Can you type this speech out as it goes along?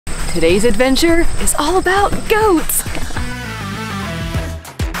Today's adventure is all about goats.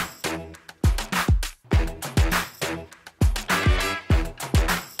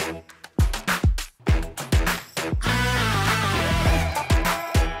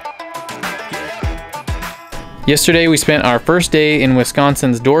 Yesterday we spent our first day in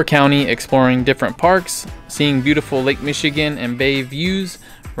Wisconsin's Door County exploring different parks, seeing beautiful Lake Michigan and bay views,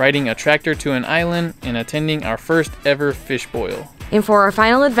 riding a tractor to an island, and attending our first ever fish boil. And for our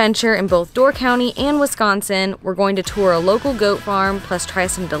final adventure in both Door County and Wisconsin, we're going to tour a local goat farm plus try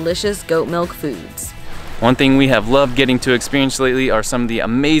some delicious goat milk foods. One thing we have loved getting to experience lately are some of the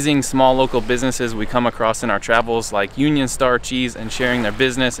amazing small local businesses we come across in our travels, like Union Star Cheese, and sharing their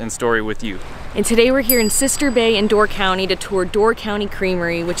business and story with you. And today we're here in Sister Bay in Door County to tour Door County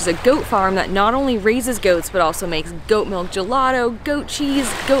Creamery, which is a goat farm that not only raises goats but also makes goat milk gelato, goat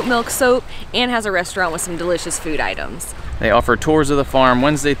cheese, goat milk soap, and has a restaurant with some delicious food items. They offer tours of the farm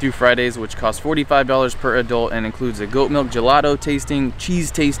Wednesday through Fridays, which cost $45 per adult and includes a goat milk gelato tasting,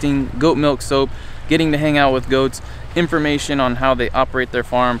 cheese tasting, goat milk soap, getting to hang out with goats, information on how they operate their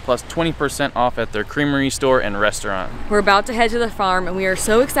farm, plus 20% off at their creamery store and restaurant. We're about to head to the farm and we are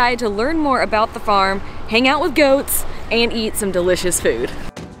so excited to learn more about the farm, hang out with goats, and eat some delicious food.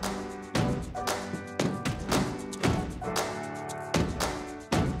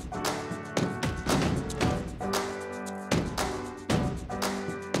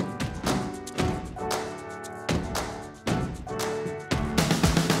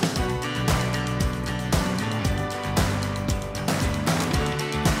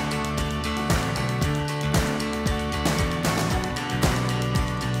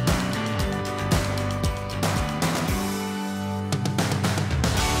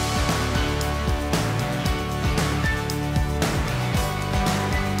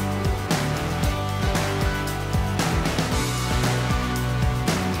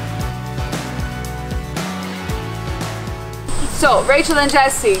 So, Rachel and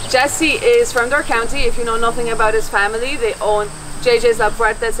Jesse. Jesse is from Door County. If you know nothing about his family, they own JJ's La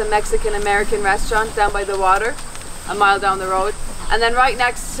Puerta. It's a Mexican-American restaurant down by the water, a mile down the road. And then right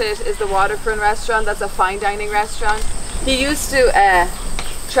next to it is the Waterfront restaurant. That's a fine dining restaurant. He used to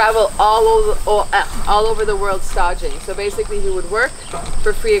travel all over the world staging. So basically he would work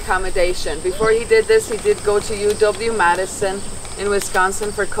for free accommodation. Before he did this, he did go to UW-Madison in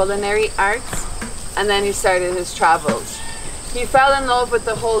Wisconsin for culinary arts. And then he started his travels. He fell in love with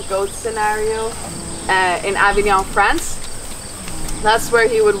the whole goat scenario in Avignon, France. That's where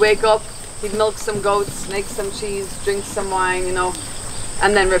he would wake up, he'd milk some goats, make some cheese, drink some wine, you know,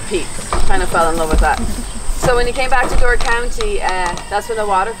 and then repeat. Kind of fell in love with that. So when he came back to Door County, that's when the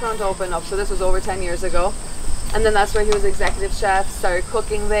Waterfront opened up. So this was over 10 years ago. And then that's where he was executive chef, started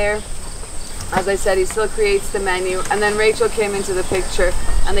cooking there. As I said, he still creates the menu. And then Rachel came into the picture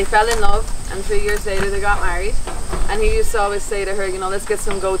and they fell in love. And 3 years later they got married. And he used to always say to her, you know, let's get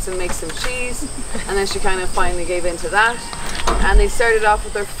some goats and make some cheese. And then she kind of finally gave in to that. And they started off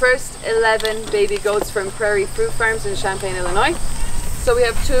with their first 11 baby goats from Prairie Fruit Farms in Champaign, Illinois. So we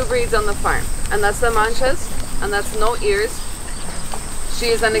have 2 breeds on the farm. And that's La Manchas, and that's no ears. She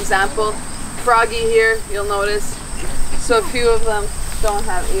is an example. Froggy here, you'll notice. So a few of them don't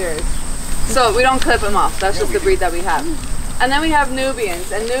have ears. So we don't clip them off, that's just the breed that we have. And then we have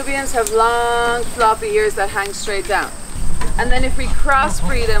Nubians, and Nubians have long floppy ears that hang straight down. And then if we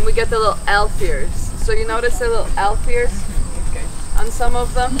crossbreed them, we get the little elf ears. So you notice the little elf ears on some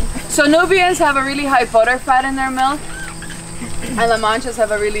of them? So Nubians have a really high butter fat in their milk, and La Manchas have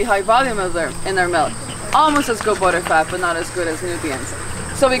a really high volume of in their milk. Almost as good butter fat, but not as good as Nubians.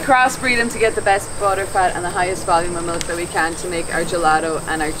 So we crossbreed them to get the best butter fat and the highest volume of milk that we can to make our gelato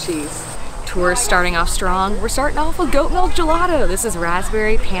and our cheese. Tour is starting off strong. We're starting off with goat milk gelato. This is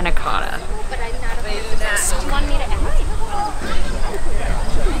raspberry panna cotta.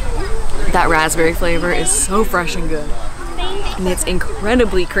 That raspberry flavor is so fresh and good. And it's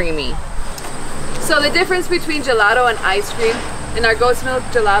incredibly creamy. So the difference between gelato and ice cream, in our goat's milk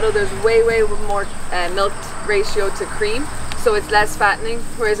gelato, there's way more milk ratio to cream. So it's less fattening.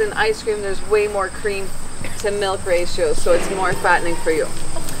 Whereas in ice cream, there's way more cream to milk ratio. So it's more fattening for you.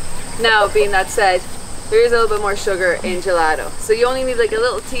 Now, being that said, there is a little bit more sugar in gelato. So you only need like a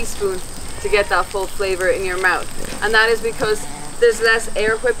little teaspoon to get that full flavor in your mouth. And that is because there's less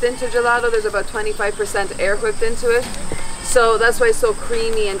air whipped into gelato. There's about 25% air whipped into it. So that's why it's so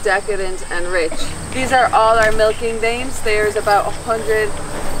creamy and decadent and rich. These are all our milking dames. There's about 100,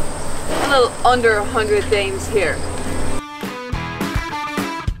 a little under 100 dames here.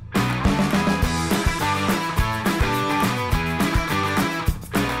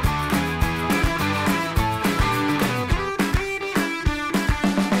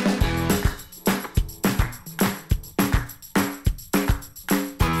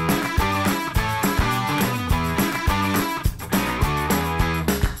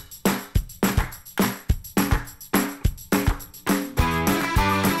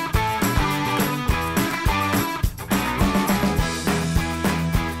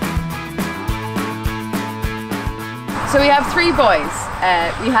 So we have 3 boys.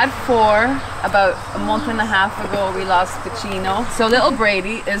 We had 4 about a month and a half ago. We lost Pacino. So little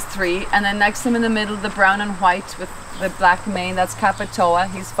Brady is 3, and then next to him in the middle, the brown and white with the black mane, that's Capitoa.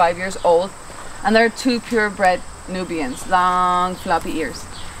 He's 5 years old, and they're 2 purebred Nubians, long floppy ears.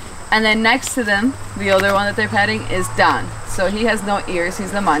 And then next to them, the other one that they're petting is Dan. So he has no ears,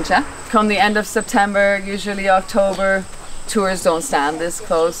 he's the Mancha. Come the end of September, usually October, tours don't stand this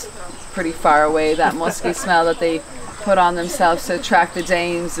close. It's pretty far away. That musky smell that they put on themselves to attract the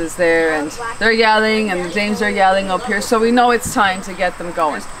dames is there, and they're yelling and the dames are yelling up here, so we know it's time to get them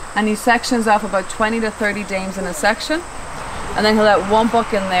going. And he sections off about 20 to 30 dames in a section, and then he'll let 1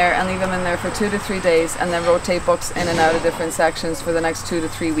 buck in there and leave him in there for 2 to 3 days, and then rotate bucks in and out of different sections for the next 2 to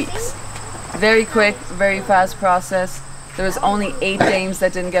 3 weeks. Very quick, very fast process. There was only 8 dames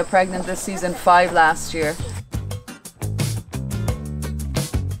that didn't get pregnant this season, 5 last year.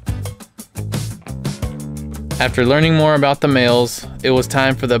 After learning more about the males, it was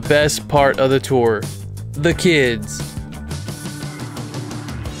time for the best part of the tour, the kids.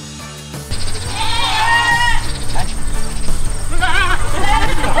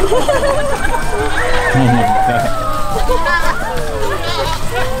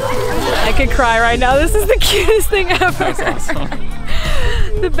 I could cry right now. This is the cutest thing ever. That's awesome.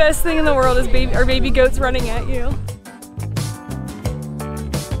 The best thing in the world is our baby goats running at you.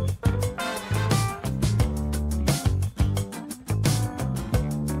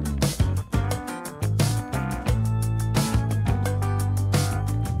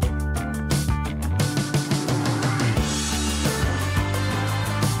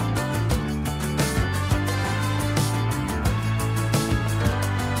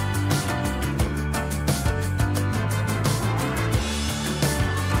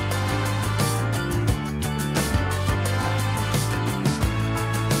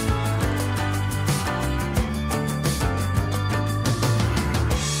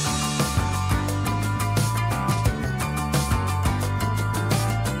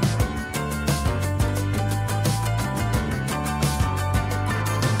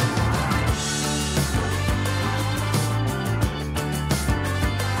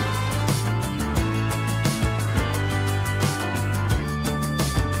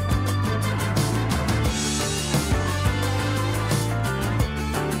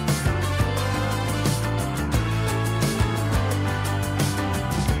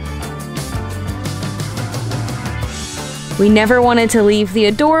 We never wanted to leave the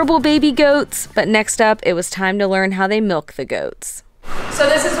adorable baby goats, but next up it was time to learn how they milk the goats. So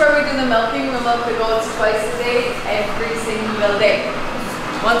this is where we do the milking. We milk the goats twice a day, every single day.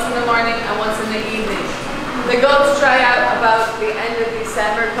 Once in the morning and once in the evening. The goats dry out about the end of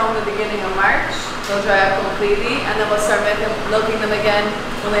December, come the beginning of March. They'll dry out completely, and then we'll start milking them again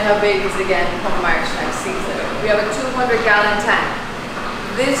when they have babies again come March next season. We have a 200-gallon tank.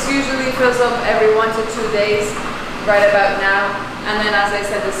 This usually fills up every 1 to 2 days, right about now, and then as I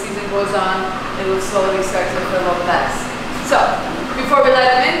said, the season goes on, it will slowly start to fill up less. So, before we let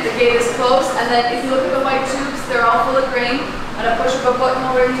them in, the gate is closed, and then if you look at the white tubes, they're all full of grain, and I push up a button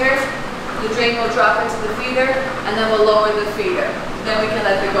over here, the drain will drop into the feeder, and then we'll lower the feeder. Then we can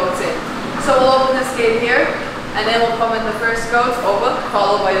let the goats in. So we'll open this gate here, and then we'll come in the first goat, over,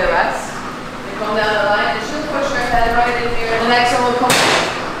 followed by the rest. They come down the line, it should push their head right in here. The next one will come in.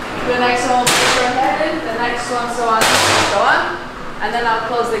 The next one will push our head in, the next one, so on, and then I'll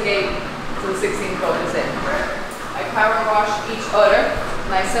close the gate so the 16 goat is in. I power wash each udder,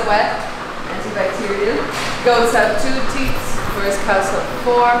 nice and wet, antibacterial. Goats have 2 teats, whereas cows have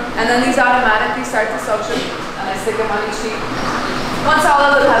 4, and then these automatically start to suction, and I stick them on each teat. Once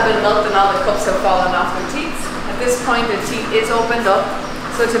all of them have been milked and all the cups have fallen off their teats, at this point the teat is opened up,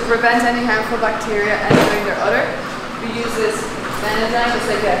 so to prevent any harmful bacteria entering their udder, we use this Benadryl. It's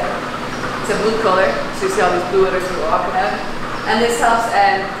like it's a blue color, so you see all these blue udders walking out. And this helps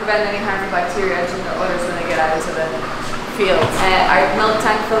prevent any harmful bacteria entering their udders when they get out into the field. Our milk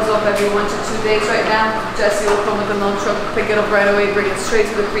tank fills up every 1 to 2 days right now. Jesse will come with the milk truck, pick it up right away, bring it straight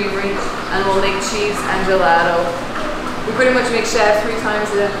to the creamery, and we'll make cheese and gelato. We pretty much make chef 3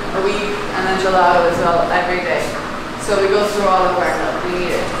 times a week, and then gelato as well every day. So we go through all of our milk, we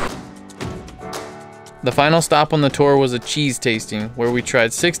need it. The final stop on the tour was a cheese tasting, where we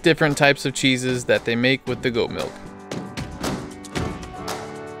tried 6 different types of cheeses that they make with the goat milk.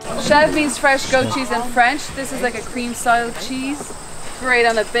 Chèvre means fresh goat cheese in French. This is like a cream style cheese. Great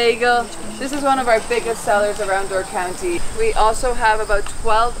on a bagel. This is one of our biggest sellers around Door County. We also have about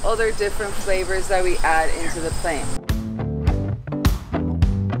 12 other different flavors that we add into the plain.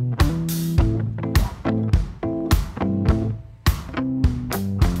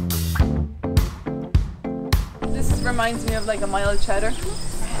 reminds me of like a mild cheddar.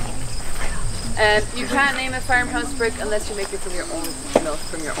 And you can't name a farmhouse brick unless you make it from your own milk,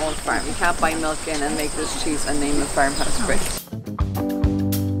 from your own farm. You can't buy milk in and make this cheese and name it farmhouse brick.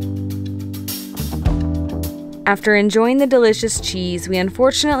 After enjoying the delicious cheese, we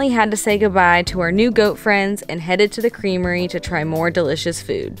unfortunately had to say goodbye to our new goat friends and headed to the creamery to try more delicious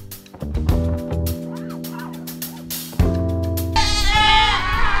food.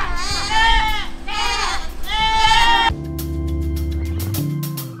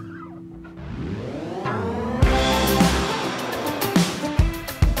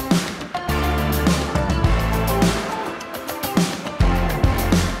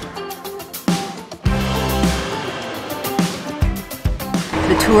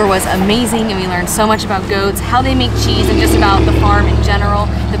 The tour was amazing and we learned so much about goats, how they make cheese, and just about the farm in general.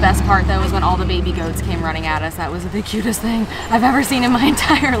 The best part though was when all the baby goats came running at us. That was the cutest thing I've ever seen in my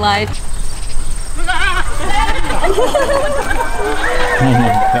entire life.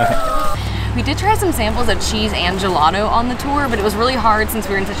 We did try some samples of cheese and gelato on the tour, but it was really hard since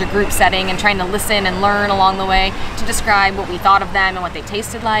we were in such a group setting and trying to listen and learn along the way to describe what we thought of them and what they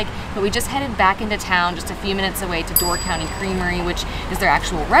tasted like. But we just headed back into town just a few minutes away to Door County Creamery, which is their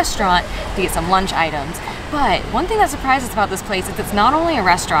actual restaurant, to get some lunch items. But one thing that surprised us about this place is it's not only a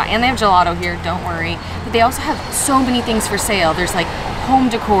restaurant, and they have gelato here, don't worry, but they also have so many things for sale. There's like home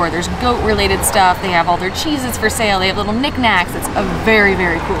decor, there's goat related stuff, they have all their cheeses for sale, they have little knickknacks. It's a very,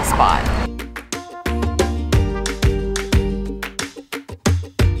 very cool spot.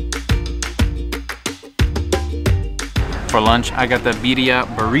 For lunch, I got the birria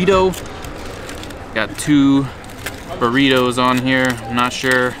burrito. Got 2 burritos on here. I'm not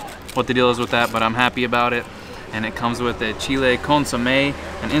sure what the deal is with that, but I'm happy about it. And it comes with a chile consomme,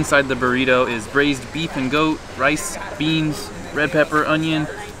 and inside the burrito is braised beef and goat, rice, beans, red pepper, onion,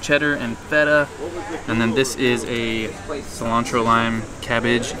 cheddar, and feta. And then this is a cilantro, lime,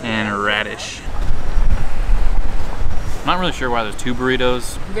 cabbage, and radish. I'm not really sure why there's 2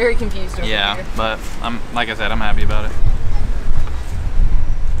 burritos. Very confused over here. But like I said, I'm happy about it.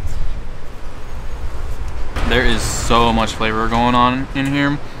 There is so much flavor going on in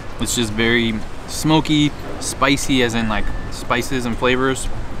here. It's just very smoky, spicy, as in like spices and flavors.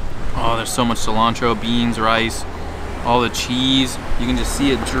 Oh, there's so much cilantro, beans, rice, all the cheese. You can just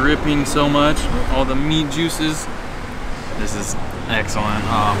see it dripping so much. All the meat juices. This is excellent.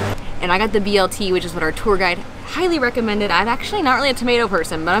 And I got the BLT, which is what our tour guide highly recommended. I'm actually not really a tomato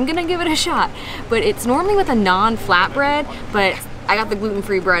person, but I'm gonna give it a shot. But it's normally with a non-flatbread, but I got the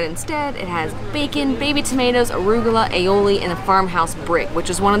gluten-free bread instead. It has bacon, baby tomatoes, arugula, aioli, and a farmhouse brick, which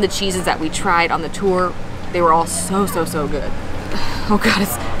is one of the cheeses that we tried on the tour. They were all so, so, so good. Oh God,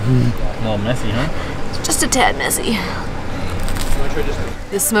 it's a little messy, huh? It's just a tad messy.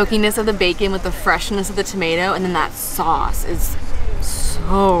 The smokiness of the bacon with the freshness of the tomato, and then that sauce is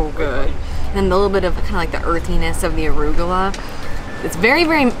so good. And then a little bit of kind of like the earthiness of the arugula. It's very,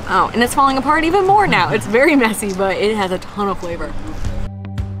 very, oh, and it's falling apart even more now. It's very messy, but it has a ton of flavor.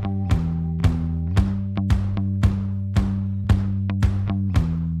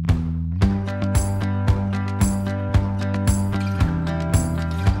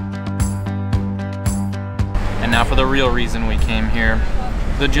 And now for the real reason we came here,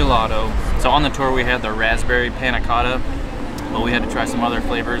 the gelato. So on the tour we had the raspberry panna cotta, but we had to try some other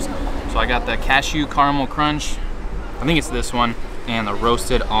flavors. So I got the cashew caramel crunch, I think it's this one, and the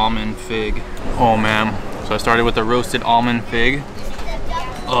roasted almond fig. Oh man. So I started with the roasted almond fig.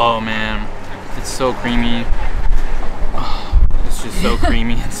 Oh man, it's so creamy. Oh, it's just so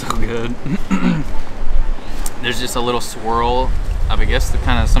creamy and so good. There's just a little swirl of, I guess,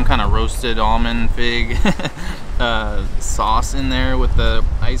 some kind of roasted almond fig sauce in there with the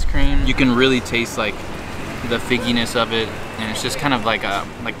ice cream. You can really taste like the figginess of it, and it's just kind of like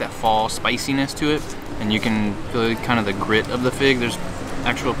that fall spiciness to it. And you can feel kind of the grit of the fig. There's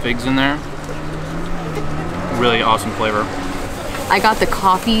actual figs in there. Really awesome flavor. I got the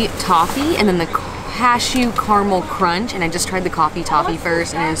coffee toffee and then the cashew caramel crunch, and I just tried the coffee toffee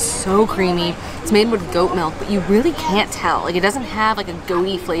first, and it is so creamy. It's made with goat milk, but you really can't tell. Like, it doesn't have like a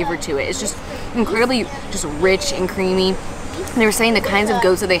goaty flavor to it. It's just incredibly just rich and creamy. And they were saying the kinds of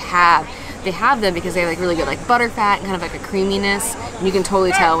goats that they have them because they have like really good like butter fat and kind of like a creaminess. And you can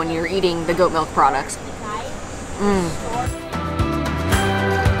totally tell when you're eating the goat milk products.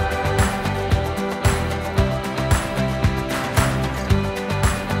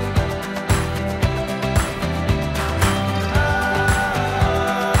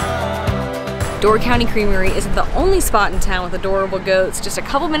 Door County Creamery isn't the only spot in town with adorable goats. Just a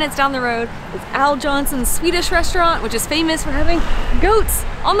couple minutes down the road is Al Johnson's Swedish restaurant, which is famous for having goats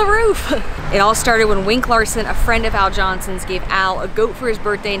on the roof. It all started when Wink Larson, a friend of Al Johnson's, gave Al a goat for his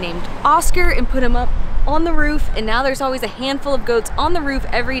birthday named Oscar and put him up on the roof, and now there's always a handful of goats on the roof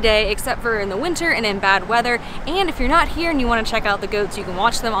every day except for in the winter and in bad weather. And if you're not here and you want to check out the goats, you can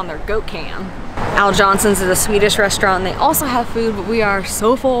watch them on their goat cam. Al Johnson's is a Swedish restaurant and they also have food, but we are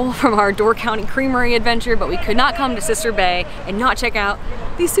so full from our Door County Creamery adventure, but we could not come to Sister Bay and not check out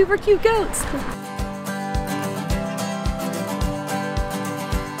these super cute goats.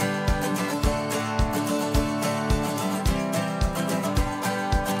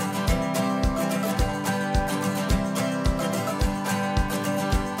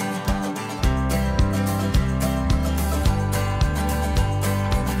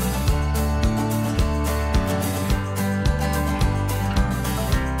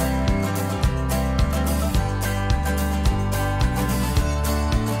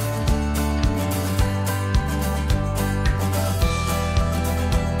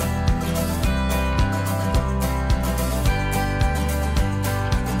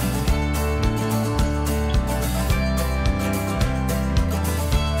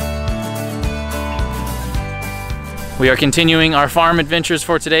 We are continuing our farm adventures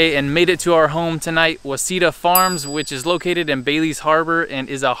for today and made it to our home tonight, Waseda Farms, which is located in Bailey's Harbor and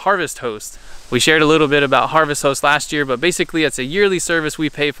is a harvest host. We shared a little bit about Harvest Host last year, but basically it's a yearly service we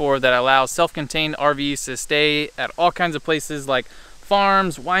pay for that allows self-contained RVs to stay at all kinds of places like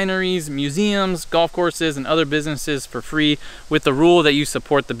farms, wineries, museums, golf courses, and other businesses for free with the rule that you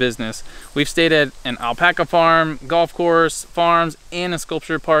support the business. We've stayed at an alpaca farm, golf course, farms, and a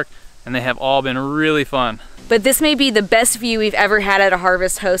sculpture park, and they have all been really fun. But this may be the best view we've ever had at a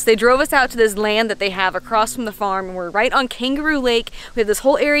harvest host. They drove us out to this land that they have across from the farm, and we're right on Kangaroo Lake. We have this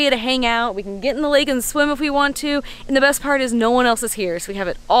whole area to hang out. We can get in the lake and swim if we want to. And the best part is no one else is here, so we have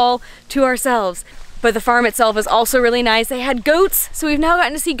it all to ourselves. But the farm itself is also really nice. They had goats, so we've now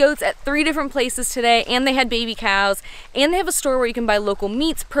gotten to see goats at 3 different places today, and they had baby cows, and they have a store where you can buy local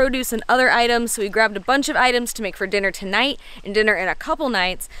meats, produce, and other items. So we grabbed a bunch of items to make for dinner tonight and dinner in a couple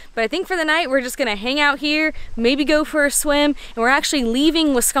nights. But I think for the night, we're just gonna hang out here, maybe go for a swim, and we're actually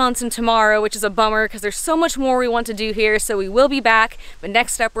leaving Wisconsin tomorrow, which is a bummer because there's so much more we want to do here, so we will be back. But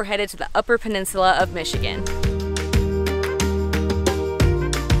next up, we're headed to the Upper Peninsula of Michigan.